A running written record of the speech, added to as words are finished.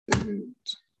Good.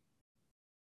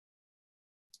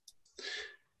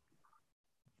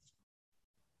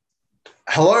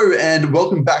 Hello and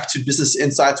welcome back to Business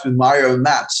Insights with Mario and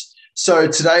Matt. So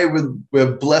today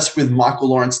we're blessed with Michael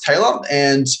Lawrence Taylor,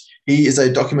 and he is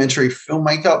a documentary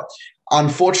filmmaker.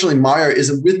 Unfortunately, Mario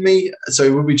isn't with me,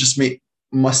 so we'll be just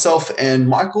myself and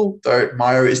Michael, though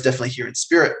Mario is definitely here in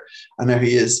spirit. I know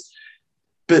he is.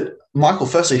 But Michael,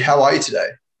 firstly, how are you today?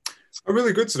 I'm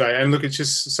really good today. And look, it's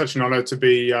just such an honor to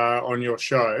be on your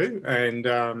show. And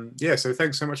so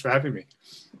thanks so much for having me.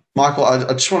 Michael, I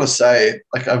just want to say,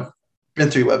 I've been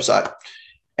through your website,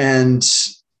 and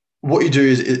what you do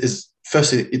is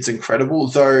firstly, it's incredible,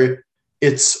 though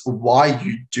it's why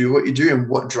you do what you do and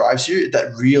what drives you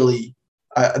that really,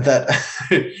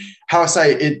 how I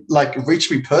say it,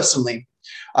 reached me personally.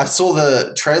 I saw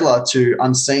the trailer to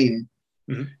Unseen,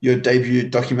 your debut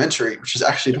documentary, which is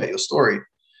actually about your story.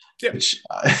 Yeah. Which,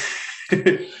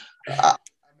 I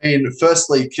mean,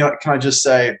 firstly, can I just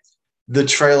say, the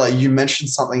trailer, you mentioned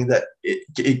something that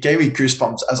it gave me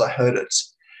goosebumps as I heard it.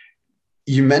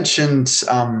 You mentioned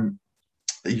that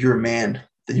you're a man,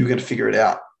 that you were going to figure it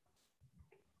out,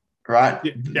 right?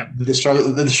 Yeah. The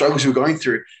struggles you're going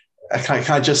through.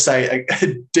 Can I just say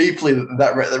deeply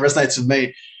that resonates with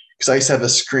me, because I used to have a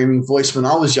screaming voice when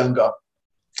I was younger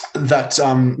that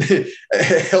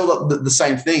held up the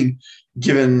same thing,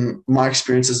 given my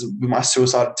experiences with my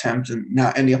suicide attempt and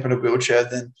now ending up in a wheelchair,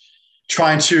 then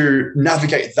trying to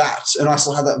navigate that. And I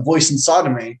still have that voice inside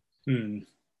of me.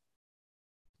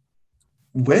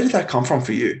 Where did that come from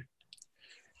for you?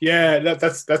 Yeah,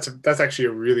 that's actually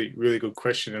a really, really good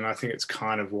question. And I think it's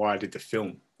kind of why I did the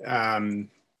film.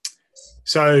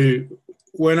 So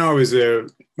when I was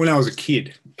a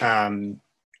kid, growing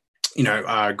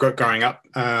up,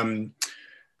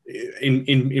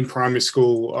 in primary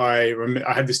school, I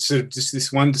had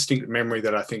this one distinct memory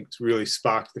that I think really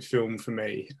sparked the film for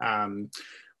me,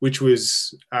 which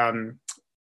was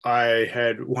I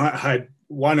had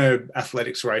won an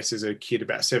athletics race as a kid,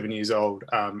 about 7 years old,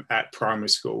 at primary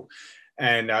school,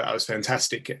 and that was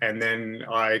fantastic. And then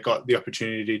I got the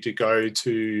opportunity to go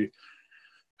to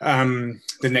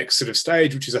the next sort of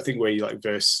stage, which is, I think, where you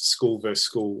verse school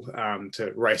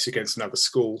to race against another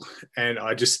school. And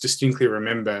I just distinctly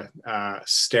remember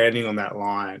standing on that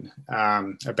line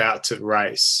about to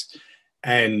race,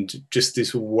 and just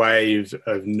this wave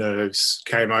of nerves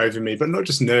came over me, but not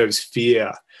just nerves,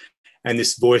 fear, and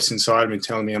this voice inside me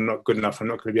telling me I'm not good enough, I'm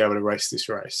not going to be able to race this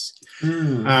race.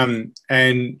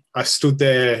 And I stood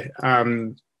there,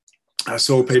 I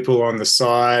saw people on the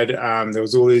side. There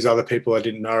was all these other people I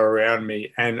didn't know around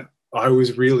me, and I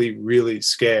was really, really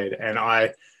scared. And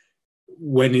I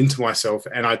went into myself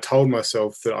and I told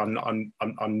myself that I'm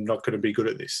not going to be good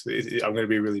at this. I'm going to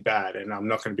be really bad, and I'm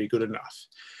not going to be good enough.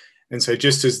 And so,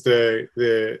 just as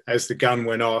the gun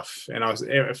went off, and I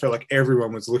felt like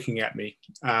everyone was looking at me,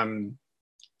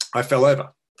 I fell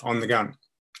over on the gun,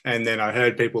 and then I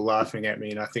heard people laughing at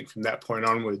me. And I think from that point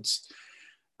onwards,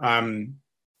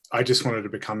 I just wanted to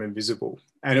become invisible.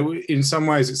 And in some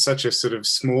ways, it's such a sort of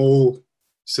small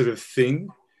sort of thing.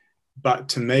 But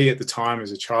to me at the time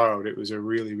as a child, it was a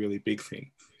really, really big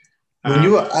thing. When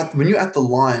you're at the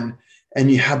line and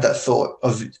you had that thought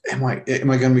of, am I going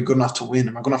to be good enough to win?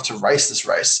 Am I good enough to race this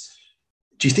race?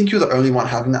 Do you think you're the only one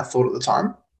having that thought at the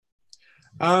time?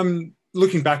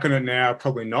 Looking back on it now,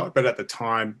 probably not. But at the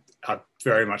time, I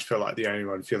very much felt like the only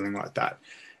one feeling like that.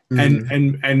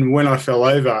 And when I fell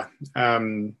over,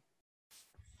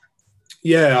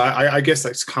 I guess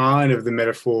that's kind of the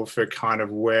metaphor for kind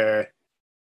of where,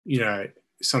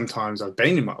 sometimes I've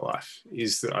been in my life,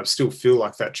 is that I still feel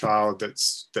like that child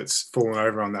that's fallen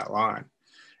over on that line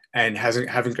and hasn't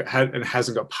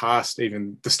got past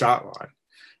even the start line.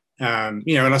 And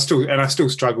I still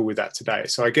struggle with that today.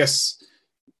 So I guess,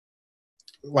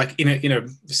 in a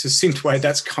succinct way,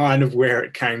 that's kind of where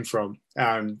it came from.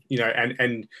 And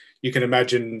you can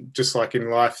imagine, just like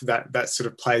in life, that sort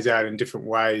of plays out in different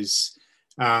ways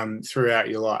throughout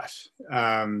your life.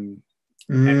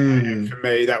 And for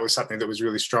me, that was something that was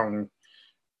really strong,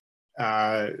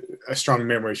 a strong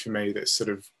memory for me that sort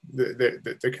of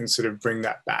that can sort of bring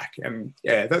that back. And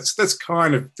yeah, that's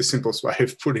kind of the simplest way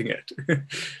of putting it.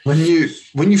 When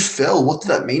you fell, what did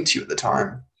that mean to you at the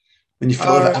time? When you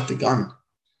fell over at the gun?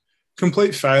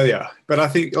 Complete failure. But I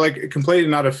think complete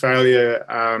and utter failure,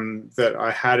 that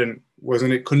I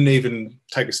couldn't even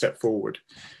take a step forward.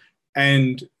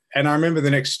 And I remember the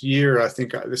next year, I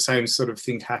think the same sort of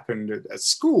thing happened at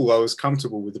school. I was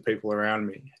comfortable with the people around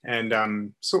me,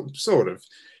 and sort of,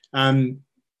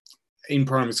 in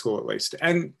primary school at least.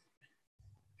 And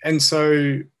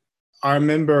so I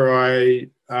remember I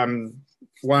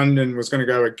one and was going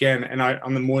to go again. And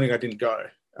on the morning I didn't go.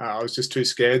 I was just too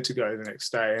scared to go the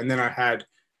next day. And then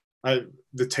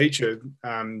the teacher,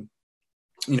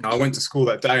 I went to school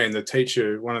that day, and the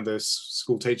teacher, one of the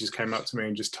school teachers, came up to me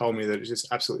and just told me that it's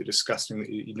just absolutely disgusting that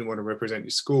you didn't want to represent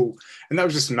your school. And that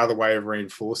was just another way of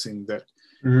reinforcing that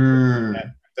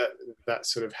that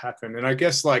sort of happened. And I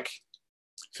guess, like,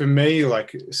 for me,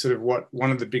 like, sort of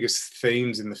one of the biggest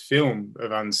themes in the film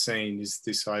of Unseen is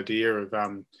this idea of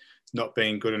not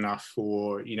being good enough,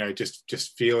 or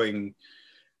just feeling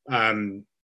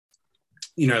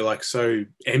like so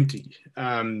empty.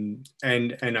 And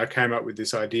I came up with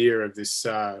this idea of this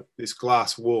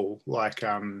glass wall, like,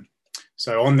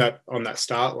 so on that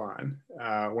start line,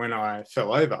 when I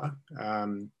fell over,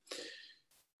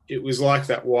 it was like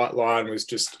that white line was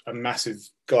just a massive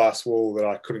glass wall that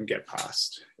I couldn't get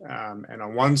past. And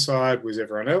on one side was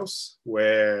everyone else,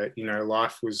 where,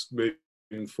 life was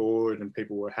moving forward and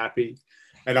people were happy.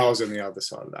 And I was on the other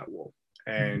side of that wall,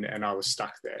 and I was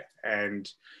stuck there. And,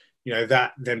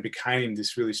 that then became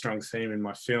this really strong theme in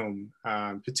my film,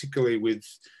 particularly with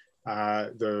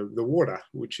the water,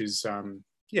 which is, sort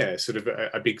of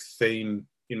a big theme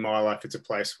in my life. It's a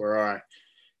place where I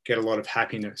get a lot of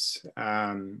happiness.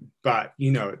 But,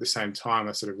 at the same time,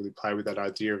 I sort of really play with that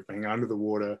idea of being under the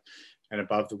water and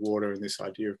above the water, and this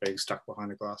idea of being stuck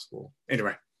behind a glass wall.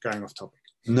 Anyway, going off topic.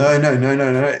 No. I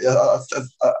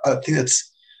think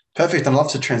that's perfect. I'd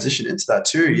love to transition into that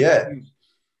too. Yeah.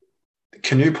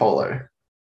 Canoe polo.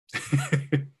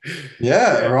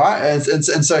 Yeah, right. And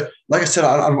so, like I said,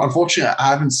 I'm unfortunately, I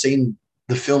haven't seen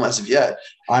the film as of yet.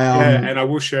 And I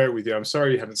will share it with you. I'm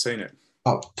sorry you haven't seen it.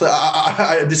 Oh,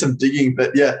 I did some digging,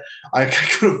 but yeah, I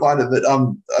couldn't find it. But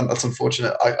that's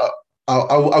unfortunate. I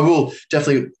will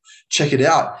definitely check it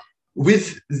out.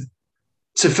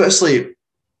 Firstly,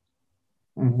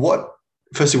 what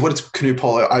is canoe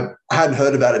polo? I hadn't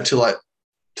heard about it till I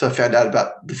found out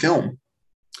about the film.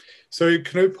 So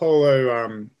canoe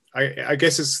polo, I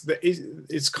guess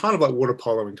it's kind of like water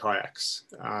polo and kayaks.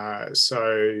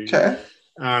 Okay.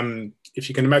 If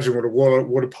you can imagine what a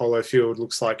water polo field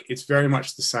looks like, it's very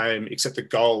much the same, except the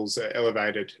goals are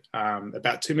elevated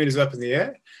about 2 meters up in the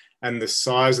air, and the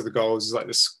size of the goals is like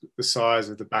the size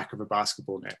of the back of a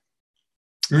basketball net.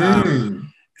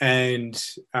 And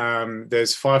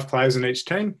there's 5 players in each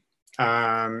team,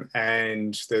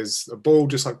 and there's a ball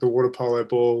just like the water polo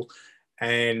ball,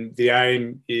 and the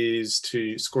aim is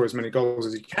to score as many goals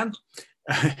as you can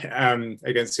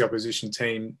against the opposition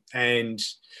team. And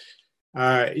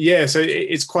so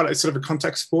it's sort of a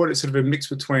contact sport. It's sort of a mix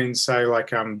between, say,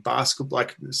 like basketball,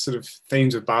 like sort of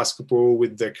themes of basketball,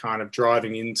 with the kind of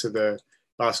driving into the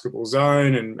basketball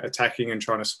zone and attacking and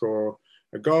trying to score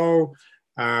a goal.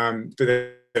 But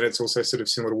then it's also sort of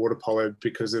similar to water polo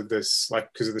because of the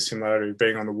similarity of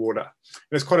being on the water.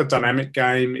 And it's quite a dynamic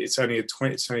game. It's only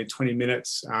 20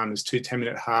 minutes. There's 2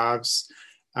 10-minute halves.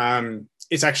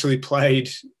 It's actually played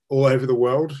all over the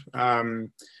world.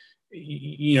 In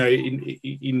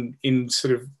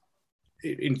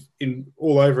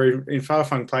all over, in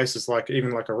far-flung places, like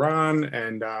even like Iran,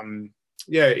 and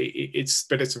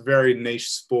it's a very niche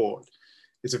sport.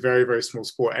 It's a very, very small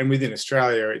sport, and within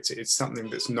Australia, it's something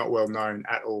that's not well known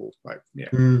at all. Like, yeah,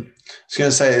 I was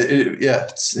going to say,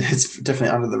 it's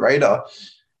definitely under the radar.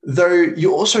 Though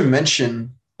you also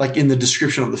mention, like in the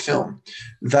description of the film,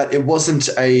 that it wasn't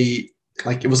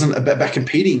about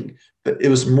competing, but it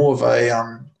was more of a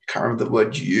I can't remember the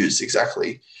word you used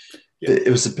exactly. Yeah. It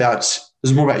was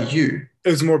more about you. It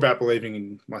was more about believing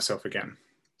in myself again,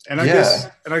 and I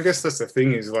guess that's the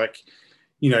thing, is like,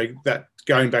 that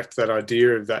going back to that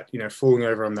idea of that, falling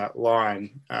over on that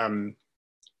line.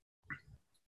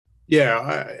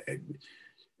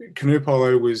 Canoe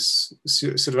polo was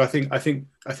sort of, I think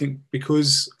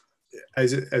because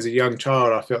as a young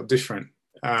child, I felt different,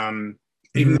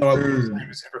 even though I was the same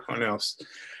as everyone else.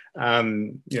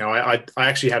 I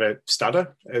actually had a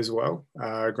stutter as well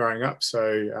growing up,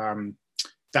 so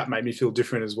that made me feel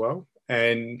different as well,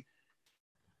 and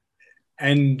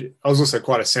I was also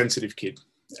quite a sensitive kid.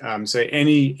 So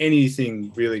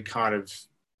anything really kind of,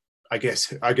 I guess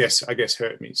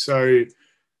hurt me. So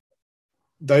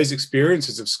those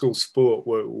experiences of school sport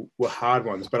were hard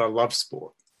ones, but I love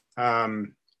sport.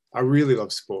 I really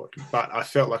love sport, but I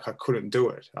felt like I couldn't do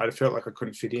it. I felt like I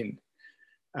couldn't fit in,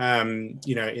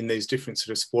 in these different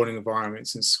sort of sporting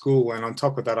environments in school. And on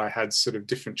top of that, I had sort of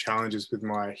different challenges with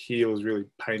my heels, really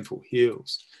painful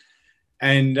heels.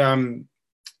 And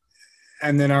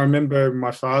then I remember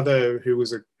my father,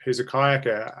 who's a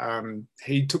kayaker,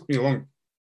 he took me along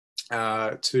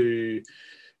to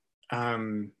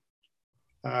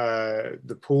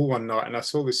the pool one night, and I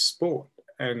saw this sport,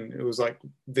 and it was like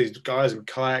these guys in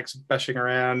kayaks bashing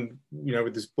around,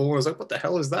 with this ball. I was like, what the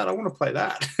hell is that? I want to play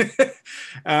that.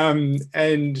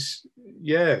 And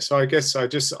yeah, so I guess I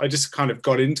just kind of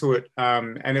got into it,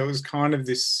 and it was kind of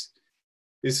this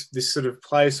sort of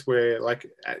place where, like,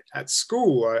 at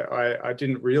school, I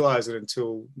didn't realize it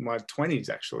until my 20s,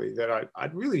 actually, that I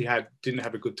really didn't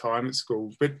have a good time at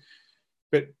school, but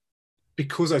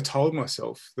because I told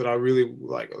myself that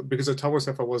because I told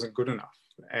myself I wasn't good enough,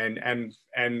 and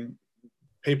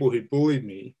people who bullied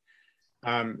me,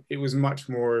 it was much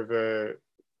more of a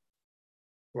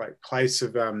place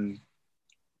of I'm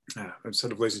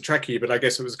sort of losing track here, but I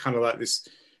guess it was kind of like this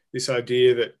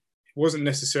idea that it wasn't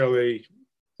necessarily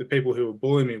the people who were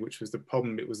bullying me which was the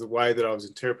problem. It was the way that I was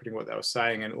interpreting what they were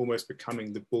saying and almost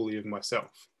becoming the bully of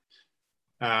myself,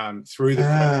 through the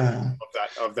process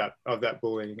of that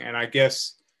bullying. And I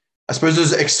suppose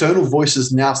those external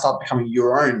voices now start becoming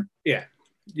your own. Yeah,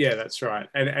 that's right.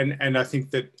 And I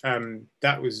think that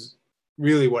that was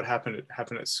really what happened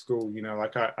at school.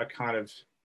 I kind of,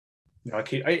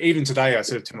 even today I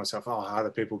sort of tell myself, oh,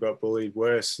 other people got bullied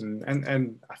worse,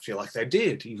 and I feel like they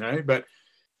did, but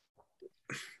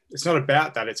it's not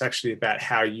about that. It's actually about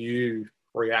how you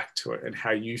react to it and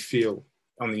how you feel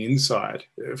on the inside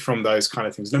from those kind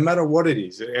of things, no matter what it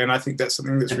is. And I think that's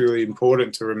something that's really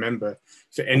important to remember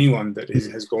for anyone that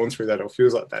has gone through that or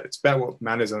feels like that. It's about what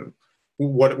matters and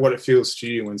what it feels to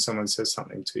you when someone says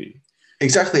something to you.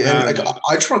 Exactly. And I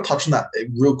just want to touch on that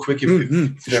real quick, if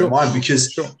you don't mind,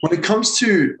 because when it comes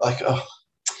to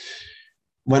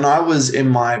when I was in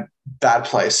my bad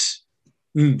place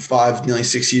 5, nearly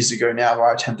 6 years ago now, where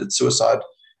I attempted suicide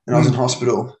and I was in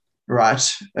hospital, right?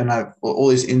 And I have all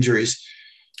these injuries.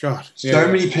 God, so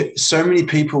many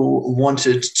people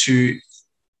wanted to,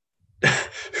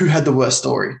 who had the worst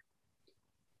story,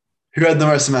 who had the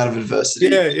most amount of adversity.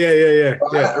 Yeah.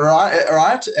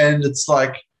 Right. And it's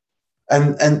like,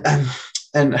 and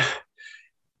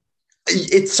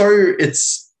it's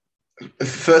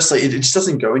firstly, it just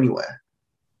doesn't go anywhere.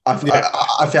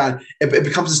 I found it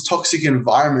becomes this toxic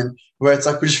environment where it's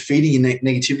like we're just feeding you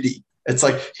negativity. It's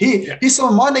like, here's some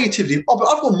of my negativity. Oh, but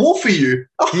I've got more for you.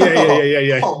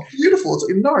 Yeah. Oh, beautiful. It's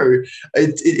like, no,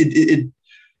 it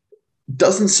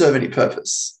doesn't serve any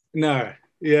purpose. No.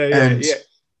 Yeah.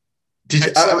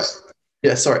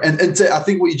 Sorry. And so I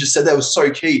think what you just said there was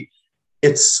so key.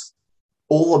 It's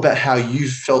all about how you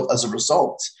felt as a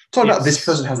result. Talk about this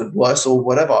person has it worse or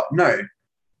whatever. No,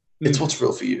 it's what's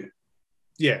real for you.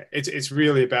 Yeah, it's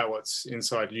really about what's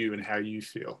inside you and how you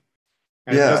feel.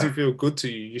 And if it doesn't feel good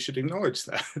to you, you should acknowledge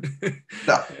that.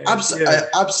 No,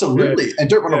 absolutely. Yeah. And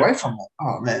don't run away from it.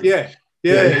 Oh, man. Yeah.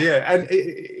 And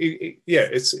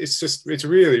it's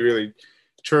really, really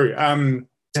true.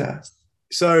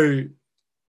 So,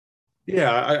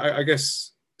 I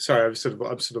guess, sorry, I'm sort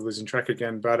of losing track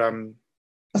again, but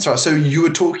that's right. So you were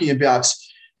talking about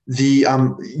the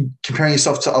comparing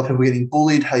yourself to other people getting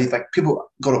bullied, how you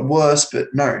people got it worse, but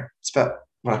no, it's about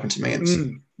what happened to me. It's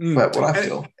about what I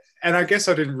feel. And I guess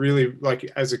I didn't really,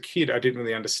 as a kid, I didn't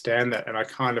really understand that, and I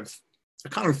kind of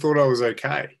thought I was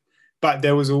okay, but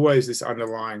there was always this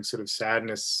underlying sort of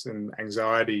sadness and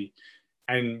anxiety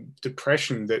and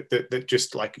depression that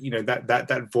just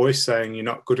that voice saying you're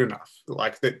not good enough,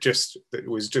 that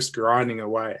was just grinding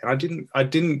away, and I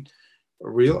didn't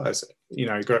realize it,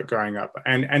 growing up.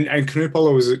 And Canoe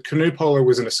Polo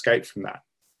was an escape from that.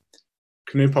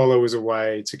 Canoe Polo was a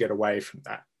way to get away from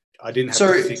that. I didn't have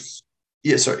to think.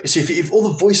 Yeah, sorry. So if all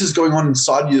the voices going on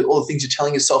inside you, all the things you're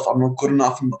telling yourself, I'm not good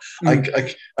enough, I'm a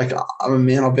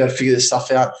man, I'll be able to figure this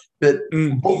stuff out. But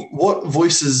what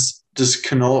voices does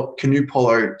Canoe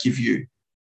Polo give you?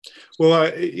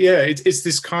 Well, it's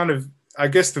this kind of, I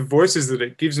guess the voices that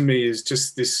it gives me is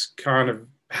just this kind of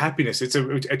happiness. It's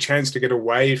a chance to get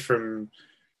away from.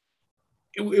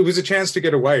 It was a chance to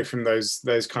get away from those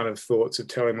kind of thoughts of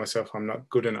telling myself I'm not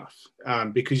good enough,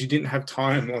 because you didn't have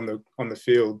time on the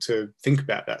field to think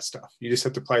about that stuff. You just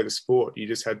had to play the sport. You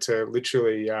just had to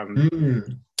literally,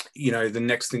 the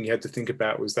next thing you had to think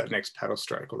about was that next paddle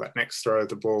stroke or that next throw of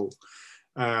the ball,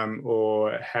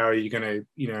 or how are you going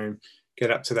to,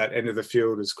 get up to that end of the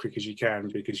field as quick as you can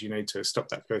because you need to stop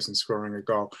that person scoring a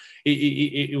goal.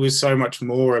 It was so much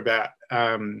more about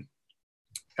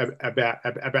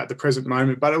the present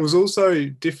moment, but it was also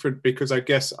different because I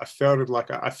guess I felt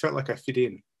like I fit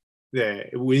in there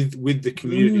with the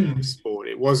community of the sport.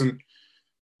 It wasn't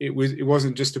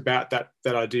just about that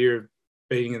idea of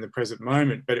being in the present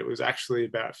moment, but it was actually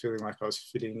about feeling like I was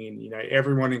fitting in.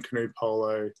 Everyone in Canoe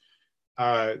Polo,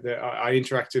 I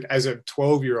interacted as a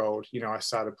 12-year-old. I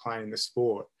started playing the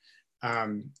sport,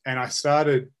 and I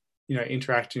started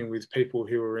interacting with people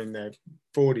who were in their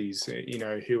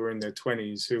 40s, who were in their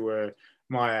 20s, who were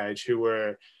my age, who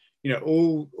were,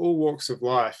 all walks of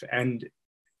life, and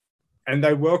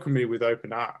they welcomed me with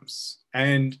open arms.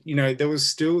 And there was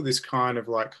still this kind of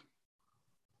like,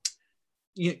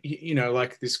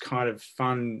 like this kind of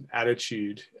fun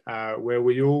attitude where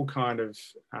we all kind of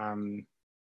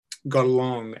got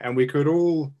along, and we could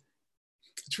all.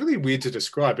 It's really weird to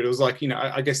describe, but it was like,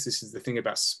 I guess this is the thing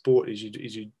about sport is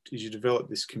you develop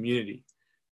this community,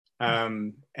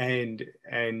 and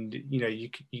you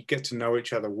get to know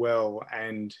each other well,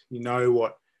 and you know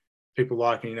what people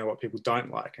like and you know what people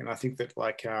don't like. And I think that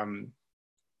like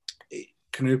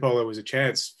Canoe Polo was a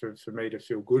chance for me to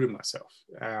feel good in myself,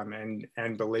 and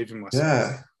believe in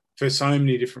myself for so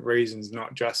many different reasons,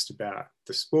 not just about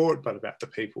the sport, but about the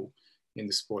people in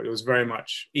the sport.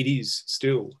 It is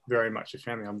still very much a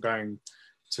family. I'm going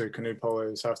to Canoe Polo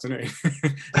this afternoon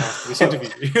after this interview.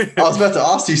 I was about to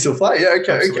ask, do you still play? Yeah,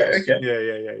 okay.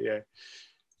 Yeah.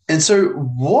 And so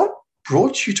what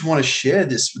brought you to want to share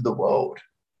this with the world?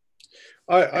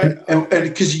 And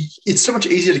because it's so much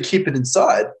easier to keep it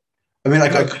inside. I mean,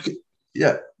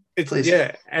 please.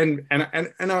 Yeah, and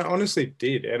I honestly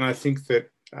did. And I think that,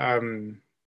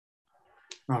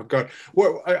 oh God.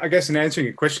 Well, I guess in answering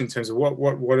your question in terms of what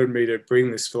wanted me to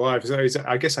bring this to life is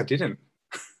I guess I didn't.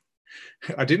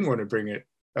 I didn't want to bring it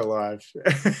alive.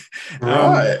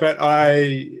 Right. But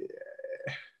I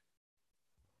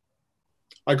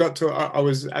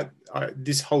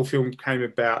this whole film came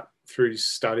about through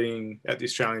studying at the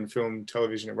Australian Film,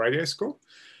 Television and Radio School.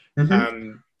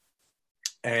 Mm-hmm.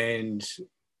 And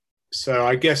so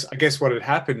I guess what had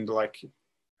happened, like,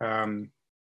 I'll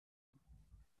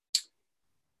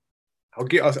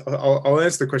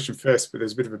answer the question first, but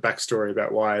there's a bit of a backstory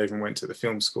about why I even went to the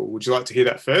film school. Would you like to hear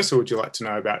that first, or would you like to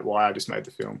know about why I just made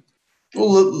the film?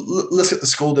 Well, let's get the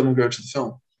school, then we'll go to the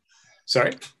film.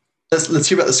 Sorry? Let's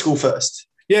hear about the school first.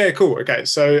 Yeah, cool. Okay,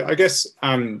 so I guess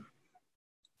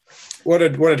what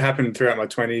had happened throughout my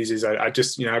 20s is I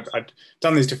just, I'd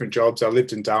done these different jobs. I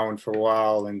lived in Darwin for a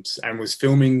while and was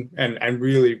filming and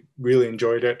really, really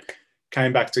enjoyed it.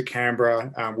 Came back to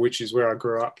Canberra, which is where I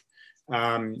grew up.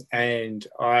 And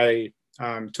I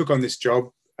took on this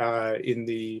job in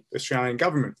the Australian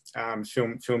government,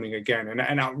 filming again.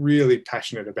 And I'm really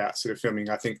passionate about sort of filming.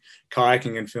 I think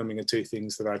kayaking and filming are two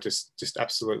things that I just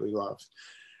absolutely love.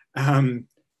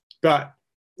 But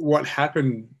what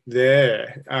happened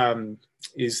there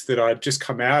is that I'd just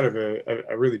come out of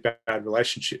a really bad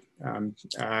relationship, and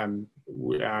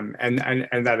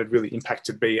that had really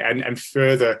impacted me and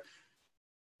further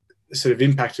sort of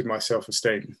impacted my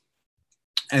self-esteem.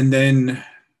 And then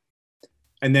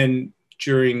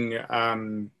during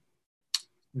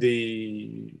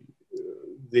the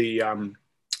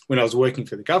when I was working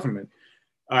for the government,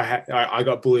 I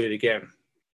got bullied again,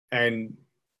 and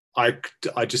I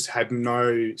just had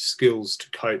no skills to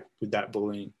cope with that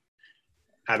bullying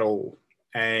at all.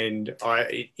 And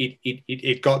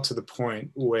it got to the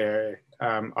point where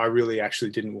I really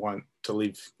actually didn't want to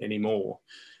live anymore.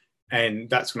 And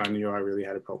that's when I knew I really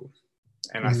had a problem.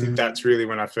 And I think that's really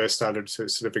when I first started to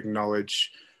sort of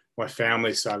acknowledge, my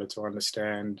family started to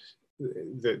understand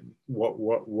that what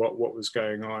was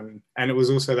going on. And it was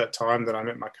also that time that I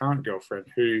met my current girlfriend,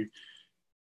 who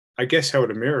I guess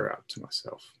held a mirror up to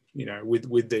myself,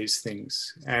 with these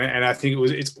things. And I think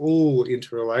it's all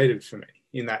interrelated for me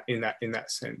in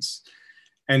that sense.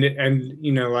 And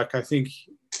like, I think,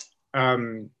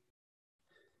 look,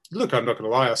 I'm not going to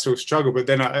lie, I still struggle, but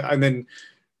then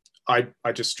I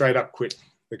just straight up quit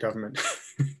the government.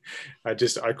 I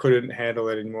couldn't handle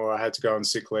it anymore. I had to go on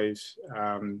sick leave.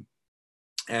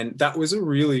 And that was a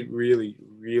really, really,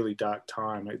 really dark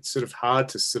time. It's sort of hard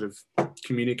to sort of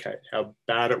communicate how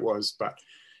bad it was, but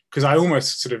because I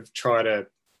almost sort of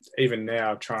even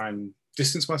now try and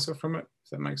distance myself from it,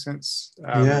 if that makes sense.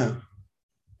 Yeah.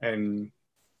 And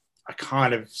I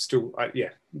kind of still,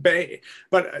 but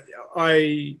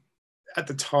I, at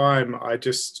the time, I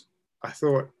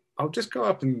thought, I'll just go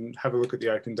up and have a look at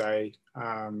the open day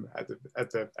at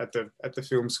the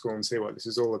film school and see what this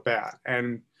is all about.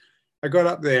 And I got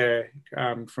up there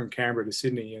from Canberra to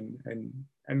Sydney, and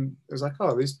it was like,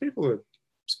 oh, these people are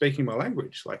speaking my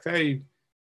language. Like they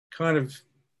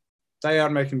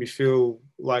aren't making me feel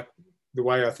like the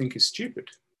way I think is stupid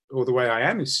or the way I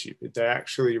am is stupid. They're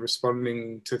actually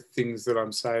responding to things that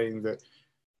I'm saying that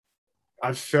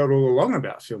I've felt all along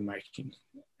about filmmaking.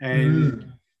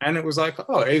 And it was like,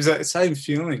 oh, it was that same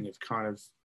feeling of kind of,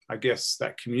 I guess,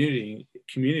 that community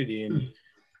and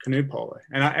Canoe Polo,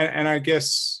 and I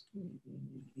guess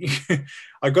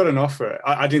I got an offer.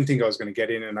 I didn't think I was going to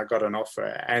get in, and I got an offer,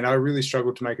 and I really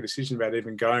struggled to make a decision about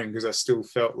even going because I still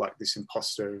felt like this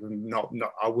imposter and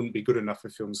I wouldn't be good enough for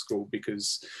film school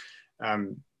because,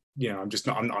 I'm just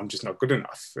not good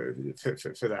enough for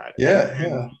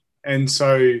that. And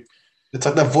so it's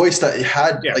like the voice that you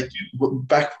had like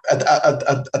back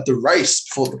at the race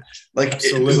before, like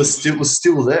it was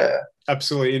still there.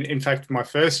 Absolutely. In fact, my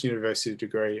first university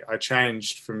degree, I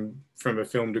changed from a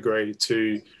film degree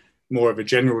to more of a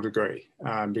general degree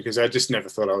because I just never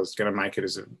thought I was going to make it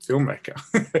as a filmmaker.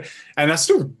 And I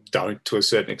still don't to a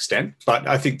certain extent, but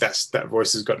I think that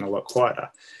voice has gotten a lot quieter.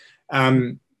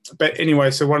 But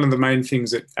anyway, so one of the main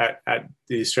things at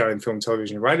the Australian Film,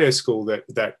 Television and Radio School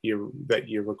that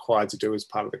you're required to do as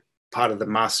part of the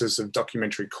Masters of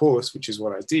Documentary course, which is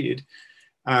what I did,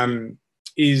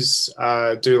 is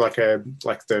do like a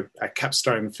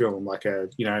capstone film, like a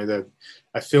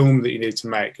film that you need to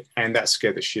make, and that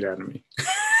scared the shit out of me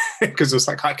because it was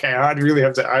like, okay, I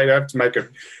have to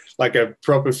make a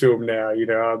proper film now.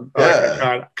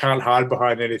 I can't hide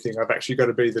behind anything. I've actually got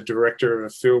to be the director of a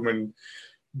film and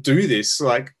do this.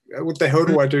 Like, what the hell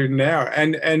do I do now?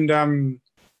 And I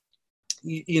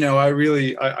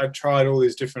tried all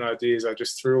these different ideas. I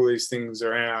just threw all these things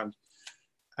around.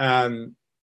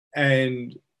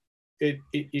 And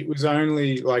it was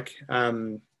only like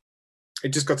it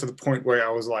just got to the point where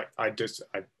I was like, I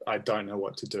don't know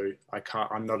what to do.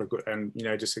 I'm not a good, and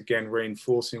just again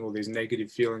reinforcing all these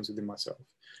negative feelings within myself.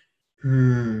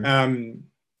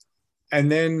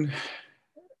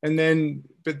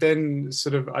 But then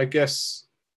sort of, I guess,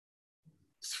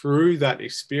 through that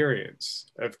experience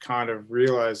of kind of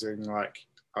realizing like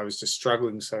I was just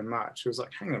struggling so much, it was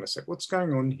like, hang on a sec, what's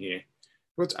going on here?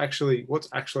 What's actually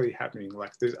happening?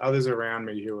 Like, there's others around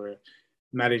me who are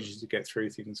managing to get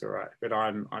through things all right, but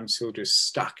I'm still just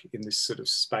stuck in this sort of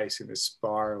space, in this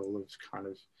spiral of kind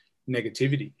of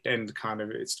negativity, and kind of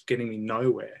it's getting me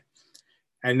nowhere.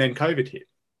 And then COVID hit.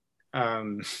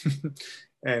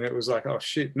 And it was like, oh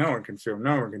shit, no one can film,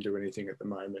 no one can do anything at the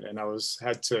moment. And I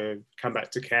had to come back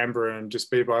to Canberra and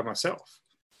just be by myself.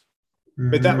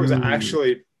 But that was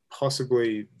actually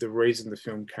possibly the reason the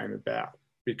film came about,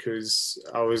 because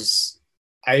I was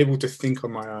able to think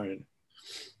on my own.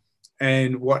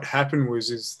 And what happened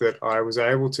is that I was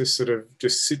able to sort of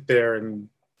just sit there and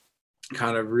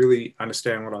kind of really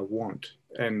understand what I want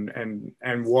and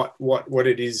what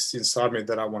it is inside me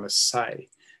that I want to say.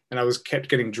 And I was kept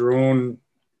getting drawn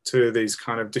to these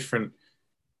kind of different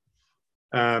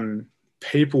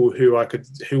people who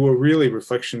were really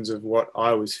reflections of what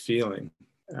I was feeling,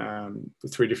 the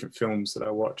 3 different films that I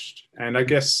watched. And I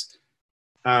guess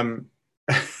I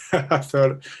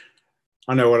thought,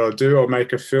 I know what I'll do. I'll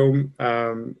make a film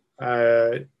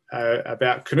about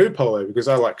canoe polo, because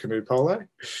I like canoe polo,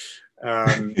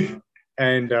 and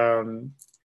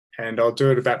I'll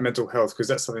do it about mental health, because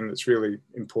that's something that's really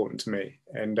important to me.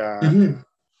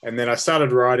 And then I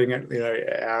started writing it,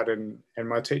 out, and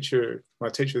my teacher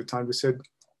at the time just said,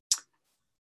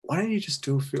 "Why don't you just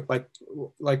do a film?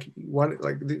 Why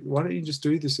don't you just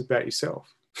do this about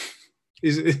yourself?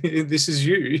 This is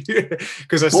you?"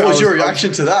 Because what was your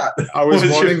reaction to that? I was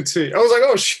wanting to. I was like,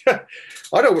 "Oh shit!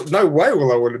 No way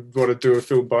will I want to do a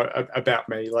film about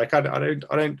me. Like, I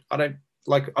don't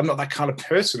like, I'm not that kind of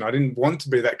person. I didn't want to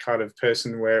be that kind of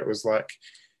person where it was like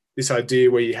this idea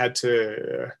where you had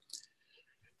to."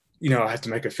 I had to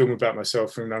make a film about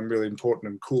myself and I'm really important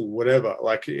and cool, whatever.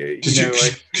 Like,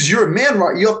 because you're a man,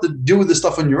 right? You have to deal with this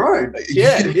stuff on your own.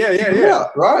 Yeah.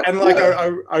 Right. And like,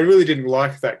 I really didn't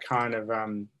like that kind of,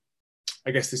 I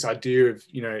guess, this idea of,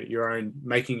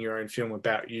 making your own film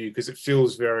about you, because it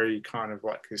feels very kind of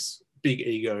like this big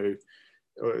ego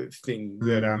thing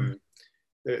that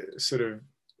sort of,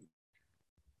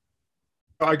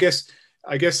 I guess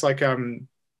like, when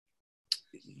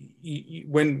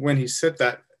he said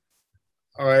that,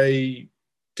 I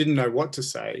didn't know what to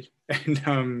say, and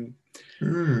I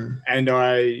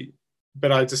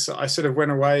sort of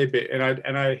went away a bit,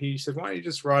 and he said, "Why don't you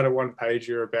just write a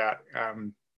 1-pager about,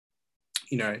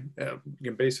 you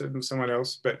can be someone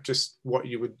else, but just what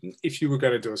you would, if you were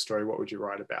going to do a story, what would you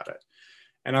write about it?"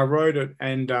 And I wrote it,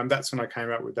 and that's when I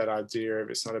came up with that idea of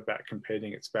it's not about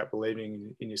competing, it's about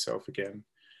believing in yourself again.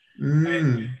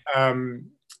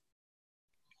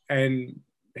 And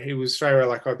he was straight away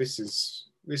like, "Oh, this is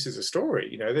a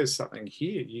story, there's something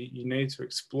here, you need to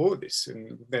explore this."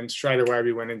 And then straight away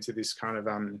we went into this kind of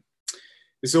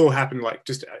this all happened like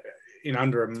just in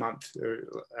under a month.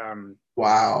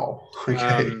 Wow.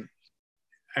 Okay.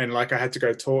 And like we had to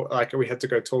go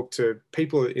talk to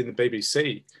people in the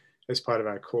BBC as part of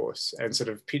our course and sort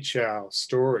of pitch our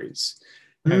stories.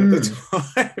 And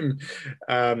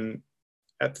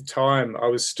at the time, I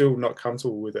was still not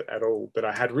comfortable with it at all, but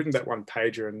I had written that one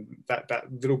pager, and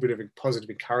that little bit of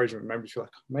positive encouragement made me feel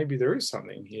like maybe there is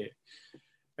something here.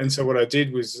 And so what I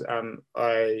did was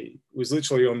I was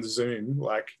literally on the Zoom,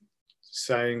 like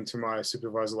saying to my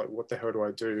supervisor, like, what the hell do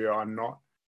I do? I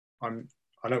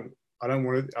don't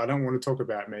want to talk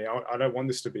about me. I don't want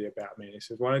this to be about me. He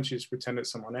said, why don't you just pretend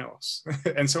it's someone else?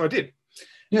 And so I did.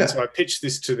 Yeah. And so I pitched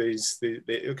this to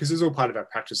because it's all part of our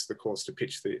practice of the course to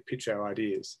pitch our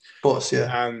ideas. Of course,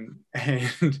 yeah.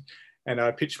 And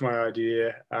I pitched my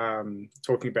idea,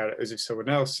 talking about it as if someone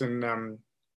else, and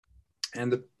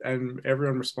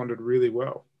everyone responded really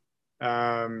well.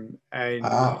 And it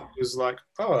was like,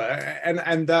 oh,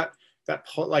 and that I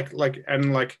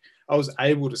was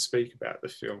able to speak about the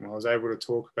film. I was able to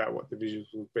talk about what the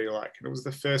visuals would be like, and it was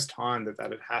the first time that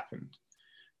had happened.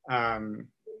 At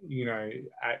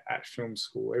film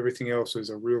school, everything else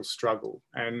was a real struggle,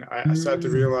 and I started to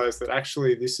realize that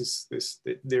actually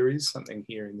there is something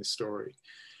here in this story.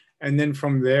 And then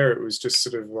from there, it was just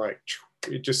sort of like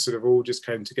it just sort of all just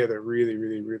came together really,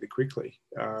 really, really quickly,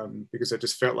 because I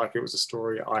just felt like it was a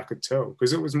story I could tell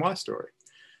because it was my story.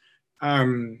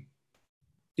 And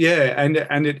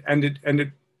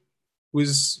it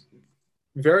was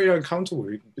very uncomfortable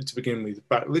to begin with,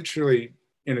 but literally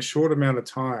in a short amount of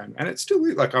time, and it's still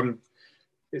like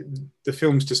the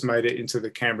film's just made it into the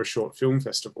Canberra Short Film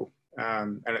Festival,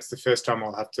 and it's the first time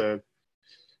I'll have to,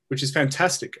 which is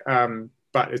fantastic,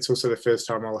 but it's also the first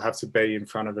time I'll have to be in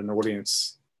front of an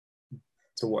audience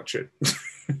to watch it,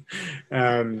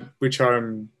 which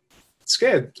I'm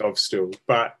scared of still,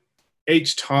 but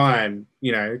each time,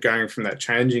 going from that,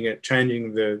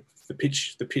 changing the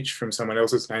pitch from someone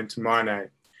else's name to my name,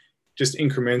 just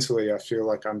incrementally, I feel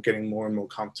like I'm getting more and more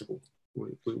comfortable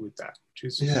with that, which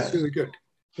is really good.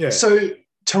 Yeah. So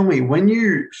tell me, when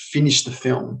you finished the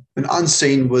film, when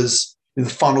Unseen was, the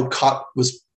final cut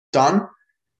was done,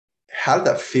 how did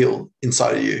that feel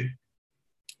inside of you?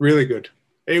 Really good.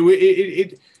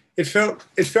 It felt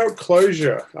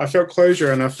closure. I felt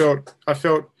closure, and I felt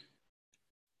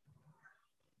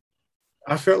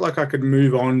like I could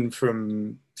move on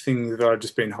from things that I've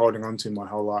just been holding on to my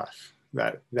whole life.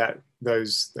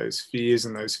 Those fears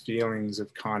and those feelings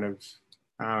of kind of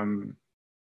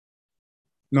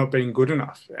not being good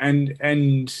enough, and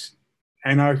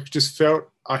I just felt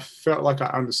like I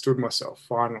understood myself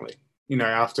finally.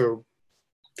 After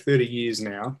 30 years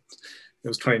now, it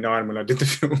was 29 when I did the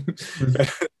film,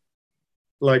 but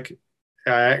like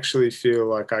I actually feel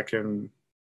like I can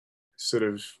sort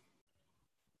of,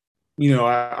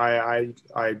 I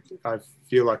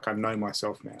feel like I know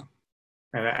myself now.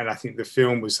 And I think the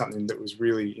film was something that was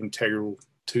really integral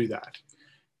to that.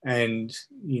 And,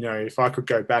 if I could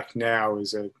go back now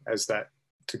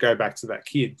to go back to that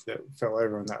kid that fell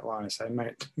over on that line and say,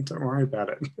 mate, don't worry about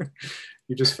it.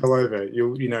 You just fell over.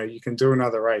 You can do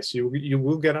another race. You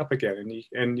will get up again,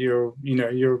 and you'll be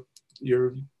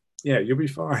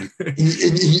fine.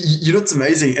 It's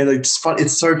amazing, and it's fun.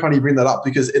 It's so funny you bring that up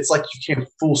because it's like you came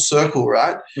full circle,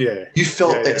 right? Yeah. You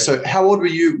felt it. So how old were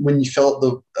you when you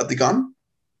fell at the gun?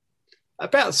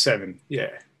 About 7. Yeah.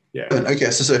 Yeah.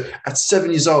 Okay, so at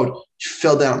 7 years old, you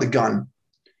fell down at the gun.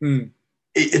 The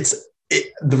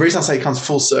reason I say it comes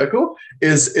full circle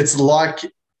is it's like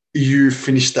you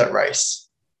finished that race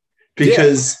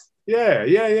because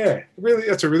really,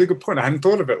 that's a really good point. I hadn't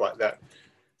thought of it like that.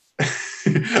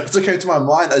 That's what came to my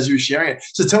mind as you were sharing it.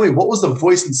 So tell me, what was the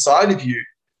voice inside of you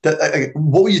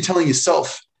what were you telling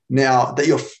yourself now that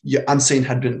your Unseen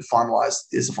had been finalized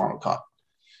is the final cut?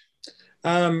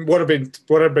 What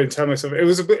I've been telling myself, it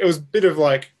was a bit of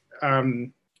like,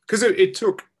 because it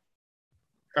took,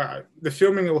 the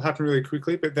filming will happen really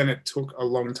quickly, but then it took a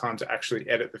long time to actually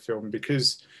edit the film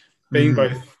because being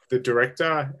both the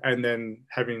director and then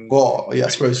having, I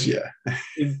suppose,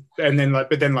 and then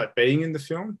being in the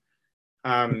film,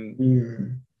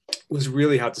 was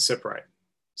really hard to separate.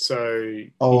 So,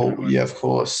 of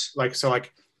course.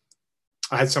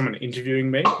 I had someone interviewing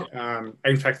me.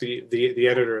 In fact, the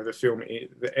editor of the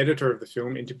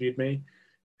film interviewed me,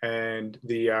 and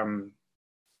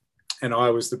and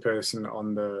I was the person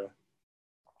on the,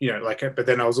 but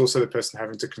then I was also the person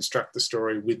having to construct the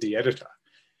story with the editor.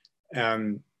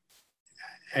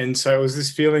 And so it was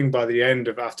this feeling by the end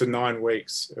of, after 9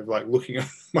 weeks of like looking at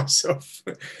myself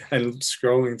and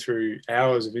scrolling through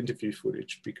hours of interview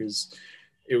footage, because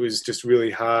it was just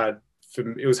really hard for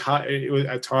me. It was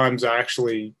at times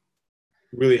actually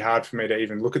really hard for me to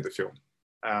even look at the film.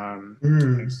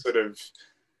 And sort of,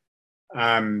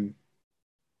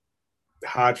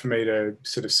 hard for me to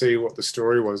sort of see what the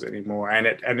story was anymore. And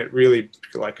it really,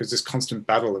 like, was this constant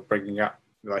battle of bringing up,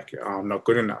 like, oh, I'm not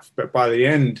good enough. But by the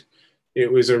end,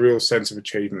 it was a real sense of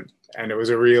achievement, and it was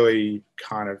a really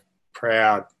kind of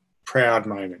proud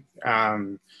moment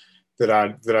that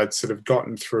I'd sort of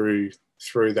gotten through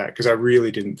that, because I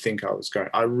really didn't think I was going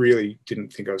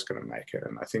to make it.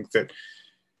 And I think that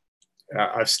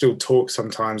I've still talked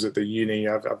sometimes at the uni.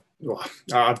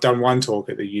 I've done one talk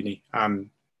at the uni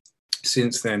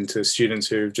since then to students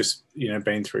who've just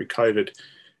been through COVID,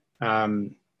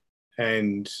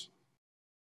 and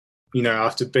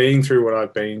after being through what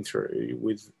I've been through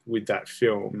with that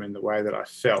film and the way that I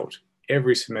felt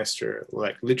every semester,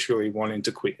 like literally wanting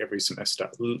to quit every semester,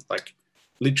 like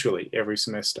literally every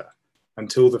semester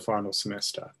until the final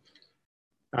semester.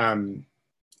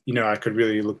 I could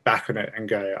really look back on it and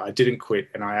go, I didn't quit,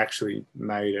 and I actually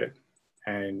made it,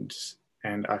 and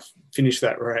I finished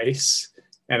that race,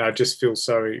 and I just feel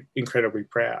so incredibly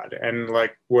proud. And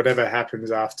like whatever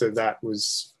happens after that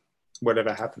was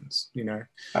whatever happens,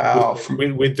 Wow.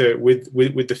 with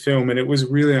the film. And it was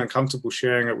really uncomfortable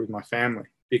sharing it with my family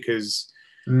because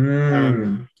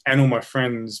and all my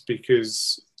friends,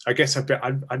 because I guess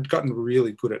I'd gotten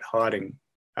really good at hiding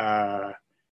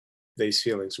these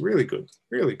feelings. Really good.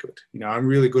 I'm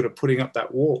really good at putting up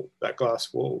that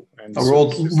glass wall. And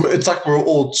it's like we're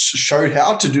all showed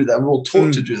how to do that. We're all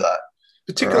taught to do that.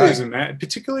 Particularly as a man,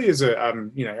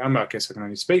 I guess I can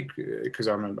only speak because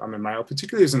I'm a male.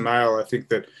 Particularly as a male, I think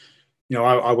that,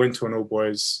 I went to an all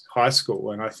boys high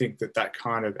school, and I think that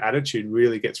kind of attitude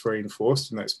really gets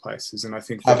reinforced in those places. And I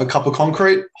think have a cup of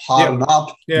concrete, harden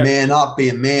up, man up, be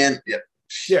a man.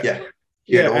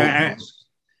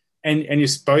 And you're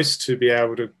supposed to be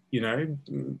able to, you're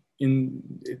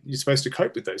supposed to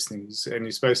cope with those things, and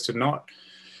you're supposed to not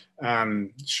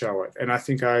show it. And I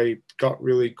think I got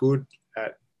really good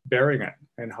at burying it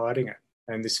and hiding it,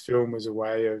 and this film was a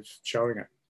way of showing it.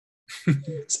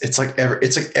 It's like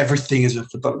everything is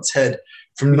flipped on its head,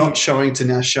 from not showing to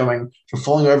now showing, from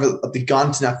falling over the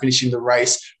gun to now finishing the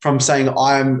race, from saying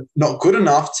I'm not good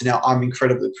enough to now I'm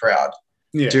incredibly proud.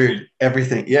 Dude,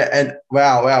 everything. And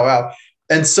wow.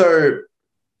 And so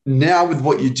now with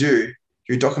what you do,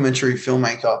 you're a documentary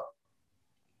filmmaker.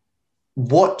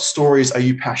 What stories are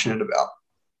you passionate about,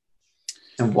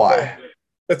 and why?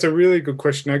 That's a really good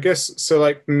question, I guess. So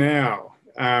like now,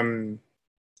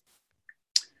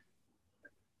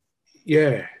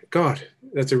 God,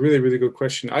 that's a really, really good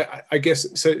question. I guess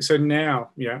so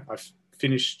now, I've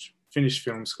finished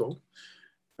film school,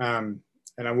 and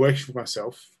I'm working for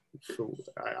myself.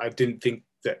 I didn't think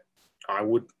that I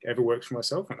would ever work for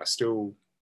myself, and I'm still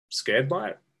scared by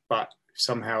it, but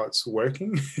somehow it's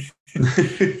working.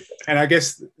 And I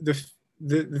guess the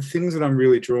things that I'm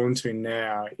really drawn to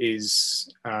now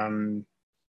is the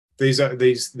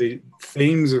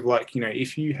themes of, like,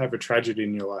 if you have a tragedy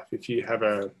in your life, if you have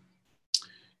a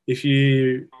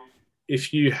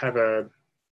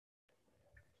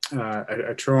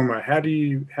trauma, how do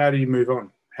you move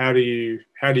on? How do you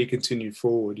continue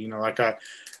forward? Like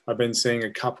I've been seeing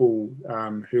a couple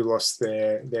who lost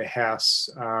their house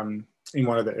in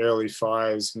one of the early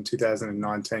fires in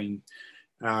 2019,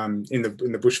 in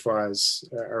the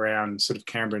bushfires around sort of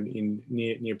Canberra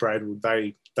near Braidwood.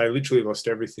 They literally lost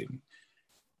everything.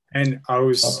 And I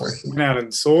went out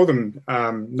and saw them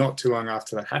not too long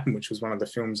after that happened, which was one of the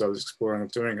films I was exploring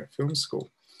of doing at film school.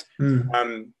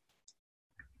 And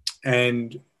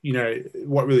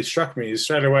what really struck me is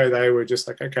straight away they were just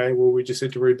like, okay, well, we just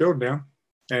need to rebuild now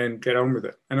and get on with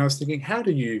it. And I was thinking, how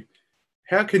can you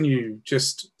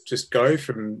just go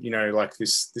from like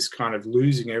this kind of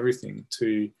losing everything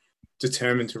to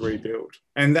determined to rebuild?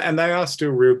 And they are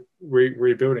still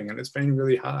rebuilding, and it's been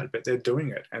really hard, but they're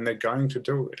doing it, and they're going to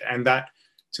do it. And that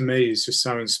to me is just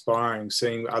so inspiring,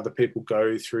 seeing other people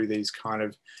go through these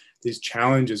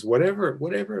challenges, whatever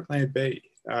it may be,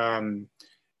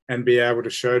 and be able to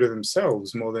show to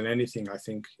themselves more than anything, I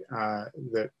think,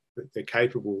 that they're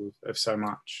capable of so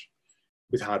much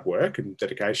with hard work and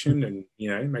dedication, and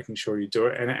making sure you do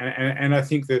it. And I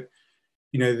think that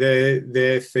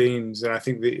their themes, and I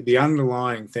think the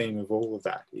underlying theme of all of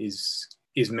that is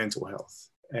mental health.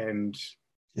 And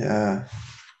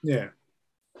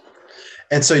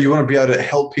and so you want to be able to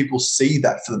help people see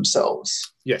that for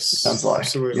themselves. Yes, it sounds like.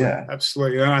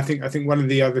 Absolutely. And I think one of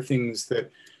the other things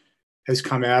that has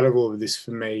come out of all of this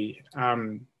for me,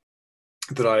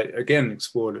 that I again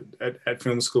explored at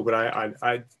film school, but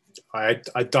I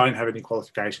don't have any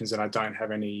qualifications, and I don't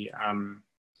have any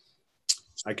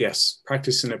I guess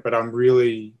practice in it, but I'm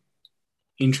really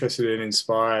interested and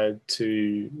inspired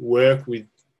to work with,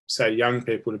 say, young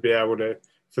people to be able to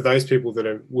for those people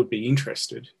that would be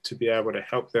interested, to be able to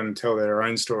help them tell their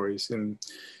own stories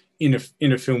in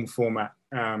a film format,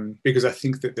 because I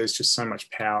think that there's just so much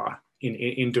power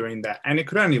in doing that, and it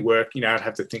could only work. I'd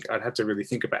have to really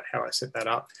think about how I set that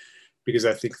up, because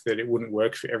I think that it wouldn't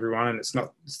work for everyone, and it's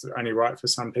only right for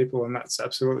some people, and that's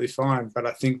absolutely fine. But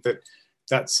I think that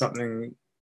that's something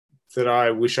that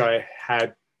I wish I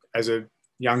had as a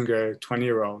younger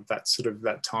 20-year-old, that sort of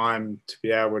that time to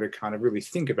be able to kind of really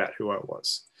think about who I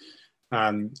was.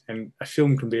 And a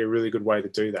film can be a really good way to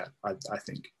do that, I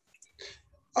think.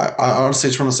 I honestly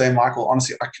just want to say, Michael,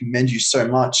 honestly, I commend you so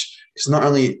much, because not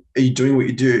only are you doing what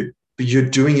you do, but you're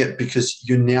doing it because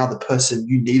you're now the person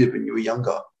you needed when you were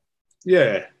younger.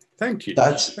 Yeah, thank you.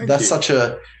 That's such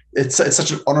an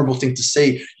honorable thing to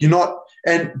see. You're not,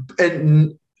 and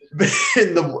in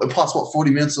the past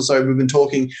 40 minutes or so we've been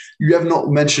talking, you have not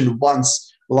mentioned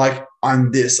once like,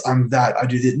 I'm this, I'm that, I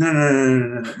do this.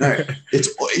 No. It's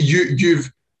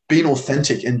you've been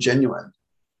authentic and genuine.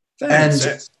 Thanks.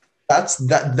 And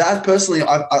that personally,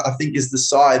 I think is the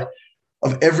side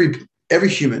of every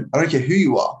human, I don't care who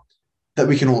you are, that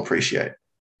we can all appreciate.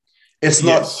 It's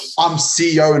not, I'm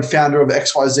CEO and founder of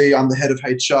XYZ, I'm the head of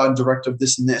HR and director of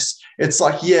this and this. It's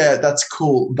like, yeah, that's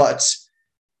cool, but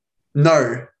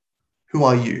no, who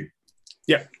are you?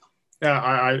 Yeah,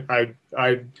 I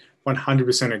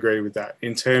 100% agree with that.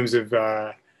 In terms of,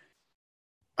 I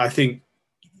think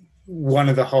one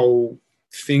of the whole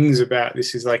things about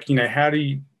this is like, how do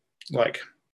you, like,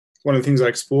 one of the things I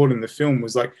explored in the film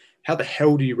was like, how the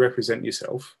hell do you represent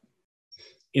yourself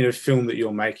in a film that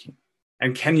you're making?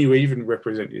 And can you even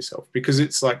represent yourself? Because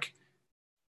it's like,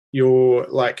 you're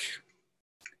like,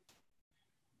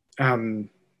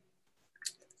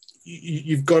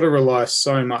 you've got to rely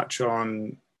so much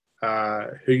on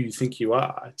who you think you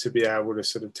are to be able to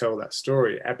sort of tell that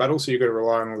story. But also you've got to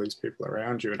rely on all these people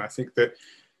around you. And I think that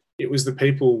it was the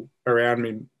people around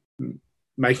me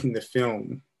making the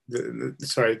film,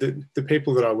 the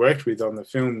people that I worked with on the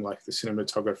film, like the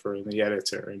cinematographer and the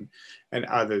editor and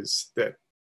others, that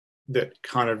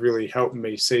kind of really helped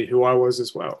me see who I was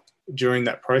as well during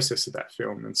that process of that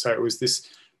film. And so it was this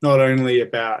not only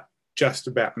just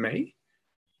about me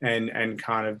and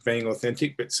kind of being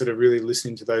authentic, but sort of really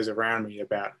listening to those around me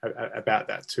about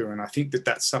that too. And I think that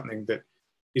that's something that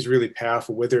is really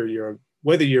powerful, whether you're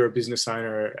a business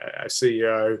owner, a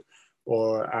CEO,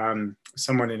 or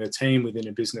someone in a team within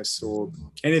a business or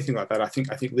anything like that. I think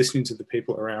listening to the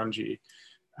people around you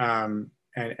and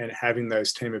having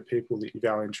those team of people that you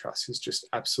value and trust is just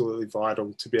absolutely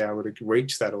vital to be able to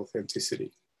reach that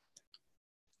authenticity.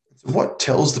 What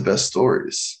tells the best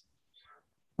stories?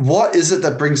 What is it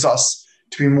that brings us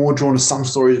to be more drawn to some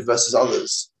stories versus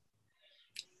others?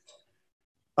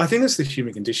 I think it's the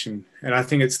human condition. And I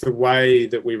think it's the way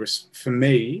that for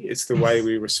me, it's the way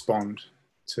we respond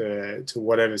to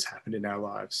whatever's happened in our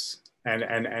lives.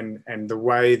 And the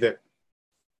way that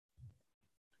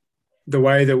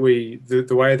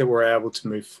we're able to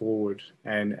move forward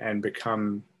and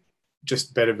become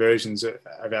just better versions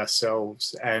of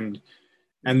ourselves. And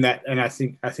I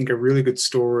think a really good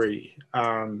story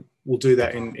will do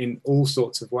that in all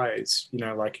sorts of ways.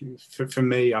 Like for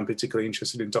me, I'm particularly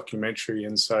interested in documentary,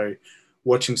 and so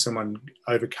watching someone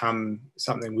overcome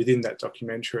something within that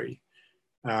documentary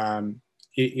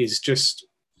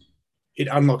it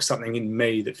unlocks something in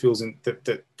me that feels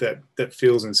that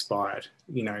feels inspired.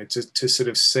 To sort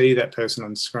of see that person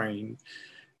on screen,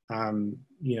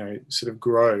 sort of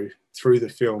grow through the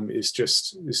film is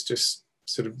just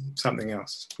sort of something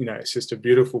else. It's just a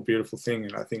beautiful, beautiful thing.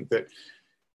 And I think that,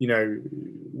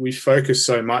 we focus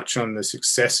so much on the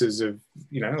successes of,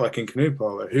 like in Canoe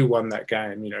Polo, who won that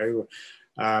game,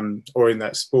 or in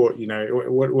that sport,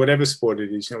 whatever sport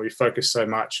it is, we focus so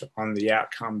much on the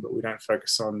outcome, but we don't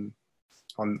focus on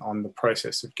the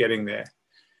process of getting there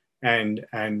and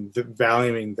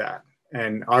valuing that.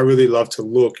 And I really love to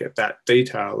look at that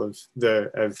detail of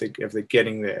the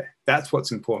getting there. That's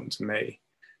what's important to me.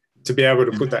 To be able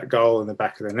to put that goal in the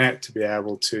back of the net, to be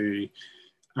able to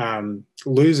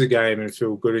lose a game and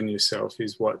feel good in yourself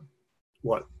is what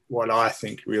I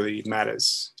think really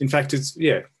matters. In fact, it's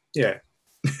yeah. You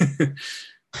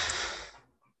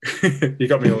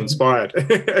got me all inspired.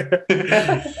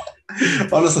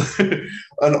 Honestly,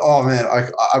 and oh man,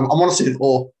 I'm honestly in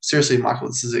awe. Seriously, Michael,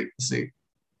 this is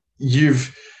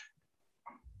you've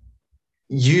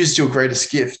used your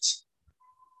greatest gift,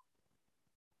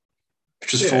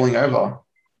 which is falling over.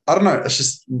 I don't know. It's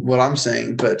just what I'm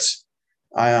saying. But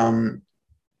how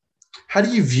do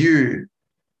you view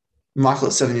Michael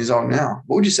at 7 years old now?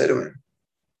 What would you say to him?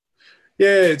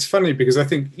 Yeah, it's funny because I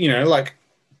think, like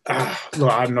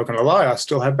Look, I'm not going to lie, I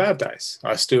still have bad days.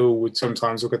 I still would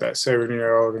sometimes look at that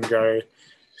 7-year-old and go,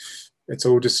 it's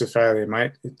all just a failure,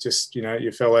 mate. It just,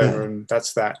 you fell over and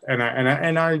that's that. And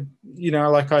I,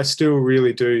 like I still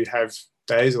really do have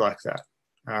days like that.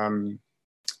 And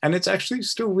it's actually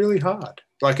still really hard.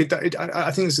 Like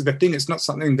I think this is the thing. It's not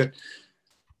something that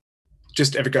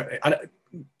just ever go.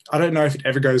 I don't know if it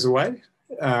ever goes away.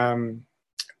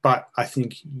 But I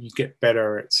think you get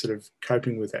better at sort of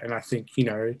coping with it. And I think,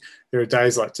 there are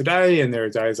days like today and there are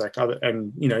days like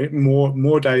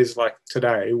more days like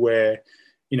today where,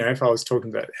 if I was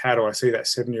talking about how do I see that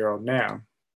 7-year-old now,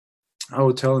 I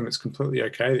would tell him it's completely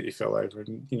okay that you fell over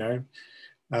and,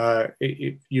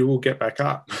 you will get back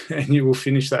up and you will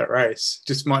finish that race.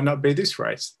 Just might not be this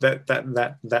race,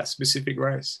 that specific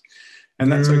race.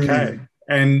 And that's okay.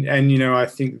 And I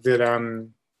think that,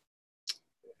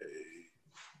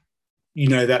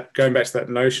 that going back to that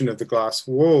notion of the glass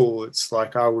wall, it's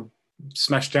like I would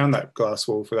smash down that glass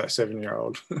wall for that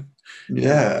 7-year-old.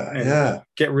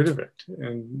 Get rid of it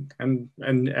and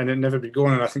it never be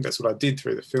gone. And I think that's what I did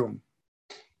through the film.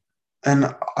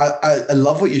 And I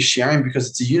love what you're sharing because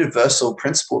it's a universal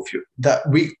principle that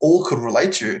we all could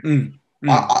relate to.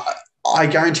 I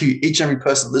guarantee you each and every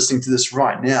person listening to this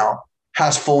right now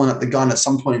has fallen at the gun at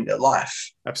some point in their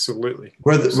life. Absolutely.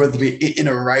 Whether it be in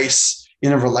a race,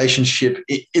 in a relationship,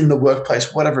 in the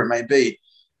workplace, whatever it may be,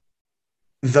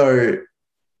 though,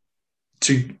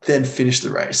 to then finish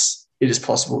the race, it is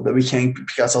possible that we can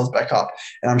pick ourselves back up.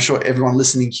 And I'm sure everyone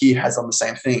listening here has done the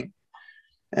same thing.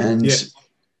 And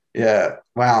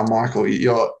wow, Michael,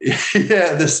 you're,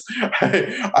 this,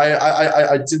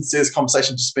 I did see this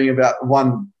conversation just being about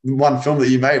one film that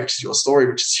you made, which is your story,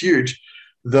 which is huge,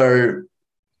 though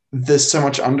there's so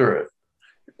much under it.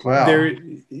 Wow.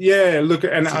 Look,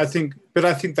 and I think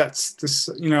that's this,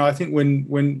 I think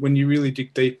when you really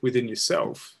dig deep within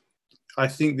yourself, I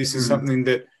think this is something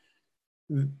that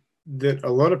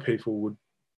a lot of people would,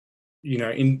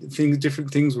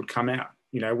 different things would come out.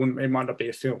 It might not be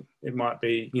a film. It might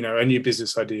be, a new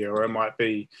business idea, or it might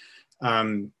be,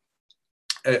 so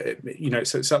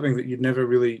something that you'd never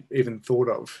really even thought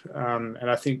of. And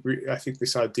I think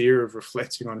this idea of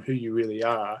reflecting on who you really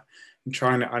are and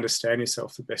trying to understand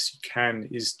yourself the best you can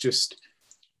is just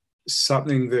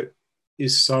something that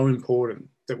is so important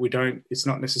that it's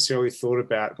not necessarily thought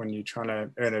about when you're trying to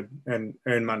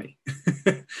earn money.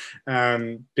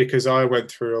 Because I went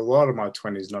through a lot of my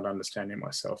 20s not understanding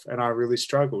myself, and I really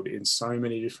struggled in so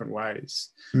many different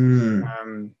ways.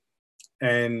 And,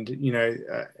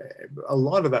 a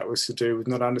lot of that was to do with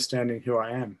not understanding who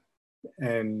I am.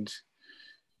 And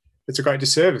it's a great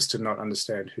disservice to not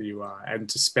understand who you are and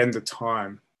to spend the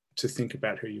time to think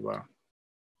about who you are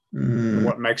and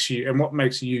what makes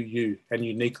you you and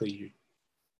uniquely you.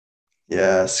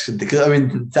 Yes, because I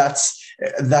mean that's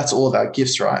all about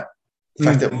gifts, right? The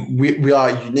fact that we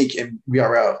are unique and we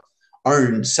are our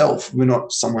own self. We're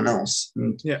not someone else.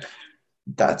 And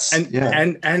that's and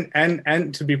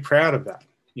to be proud of that,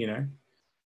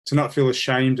 to not feel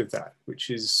ashamed of that, which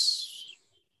is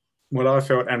what I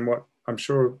felt and what I'm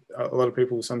sure a lot of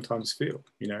people sometimes feel,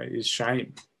 is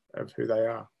shame of who they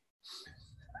are.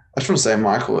 I just want to say,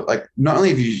 Michael, like, not only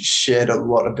have you shared a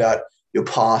lot about your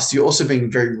past, you're also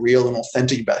being very real and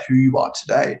authentic about who you are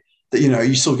today. That,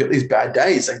 you still get these bad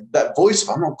days. Like that voice of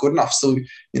I'm not good enough still,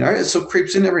 it still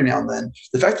creeps in every now and then.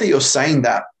 The fact that you're saying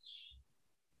that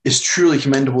is truly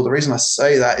commendable. The reason I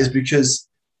say that is because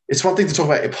it's one thing to talk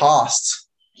about your past,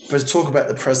 but to talk about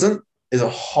the present is a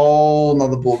whole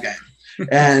nother ballgame.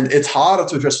 And it's harder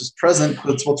to address what's present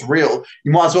because it's what's real.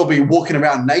 You might as well be walking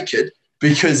around naked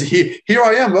because here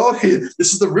I am. Well, this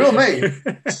is the real me.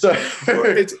 So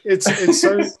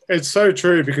it's so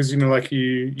true because like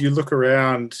you look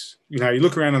around,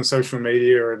 on social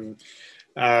media and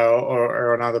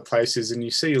or on other places, and you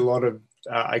see a lot of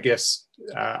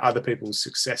other people's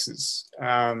successes,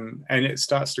 and it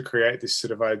starts to create this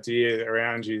sort of idea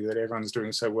around you that everyone's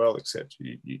doing so well except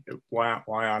you. Why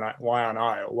aren't I,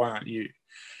 or why aren't you?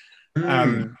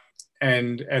 And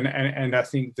I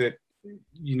think that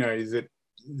that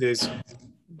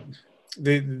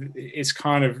it's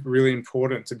kind of really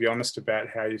important to be honest about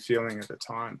how you're feeling at the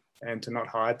time and to not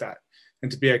hide that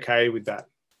and to be okay with that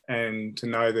and to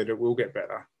know that it will get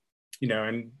better.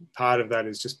 And part of that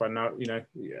is just by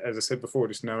as I said before,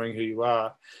 just knowing who you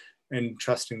are and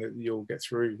trusting that you'll get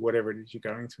through whatever it is you're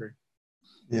going through.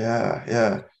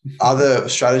 Yeah. Are there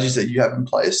strategies that you have in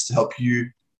place to help you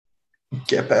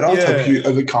get better, to help you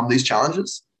overcome these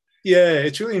challenges? Yeah,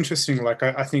 it's really interesting. Like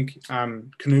I think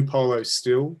Canoe Polo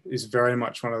still is very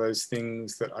much one of those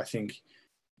things that I think,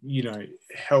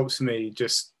 helps me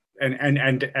just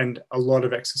and a lot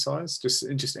of exercise,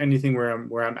 just anything where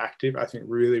I'm active, I think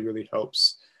really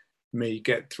helps me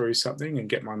get through something and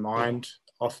get my mind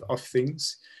off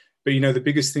things. But the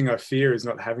biggest thing I fear is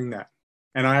not having that,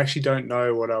 and I actually don't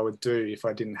know what I would do if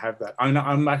I didn't have that.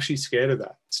 I'm actually scared of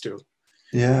that still.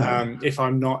 Yeah. If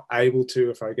I'm not able to,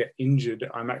 if I get injured,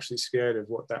 I'm actually scared of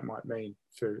what that might mean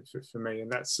for me.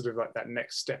 And that's sort of like that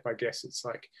next step, I guess. It's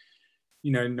like,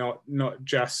 not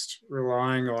just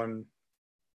relying on,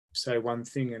 say, one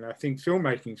thing. And I think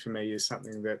filmmaking for me is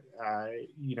something that,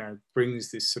 brings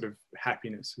this sort of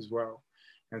happiness as well,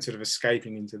 and sort of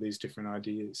escaping into these different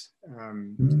ideas,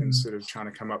 and sort of trying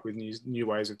to come up with new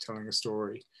ways of telling a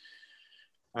story.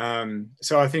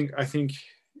 So I think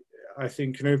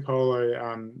Canoe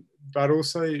Polo, but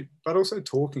also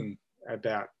talking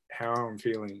about how I'm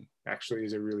feeling actually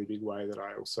is a really big way that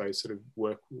I also sort of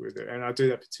work with it. And I do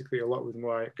that particularly a lot with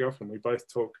my girlfriend. We both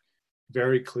talk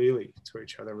very clearly to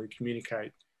each other. We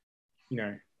communicate,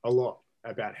 a lot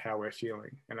about how we're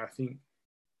feeling. And I think,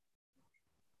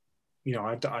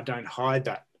 I don't hide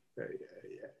that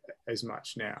as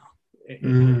much now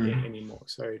anymore.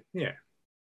 So, yeah.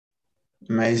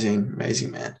 Amazing,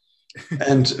 man.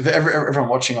 And for everyone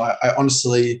watching, I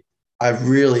honestly, I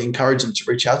really encourage them to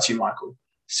reach out to you, Michael.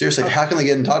 Seriously, how can they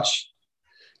get in touch?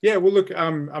 Yeah, well, look,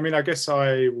 I guess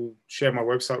I will share my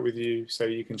website with you so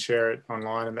you can share it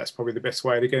online, and that's probably the best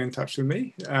way to get in touch with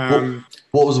me.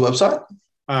 What was the website?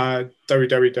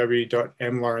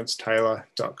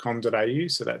 www.mlawrencetaylor.com.au.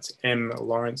 So that's M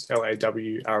Lawrence,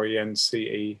 LAWRENCE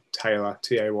Taylor,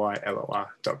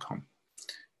 TAYLOR.com.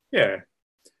 Yeah.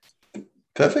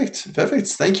 Perfect.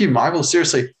 Thank you, Michael.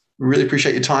 Seriously, really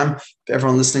appreciate your time. For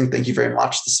everyone listening, thank you very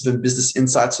much. This has been Business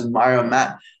Insights with Mario and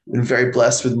Matt. I've been very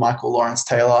blessed with Michael Lawrence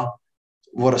Taylor.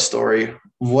 What a story.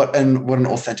 What an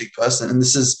authentic person. And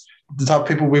this is the type of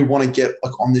people we want to get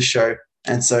on this show.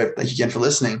 And so thank you again for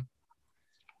listening.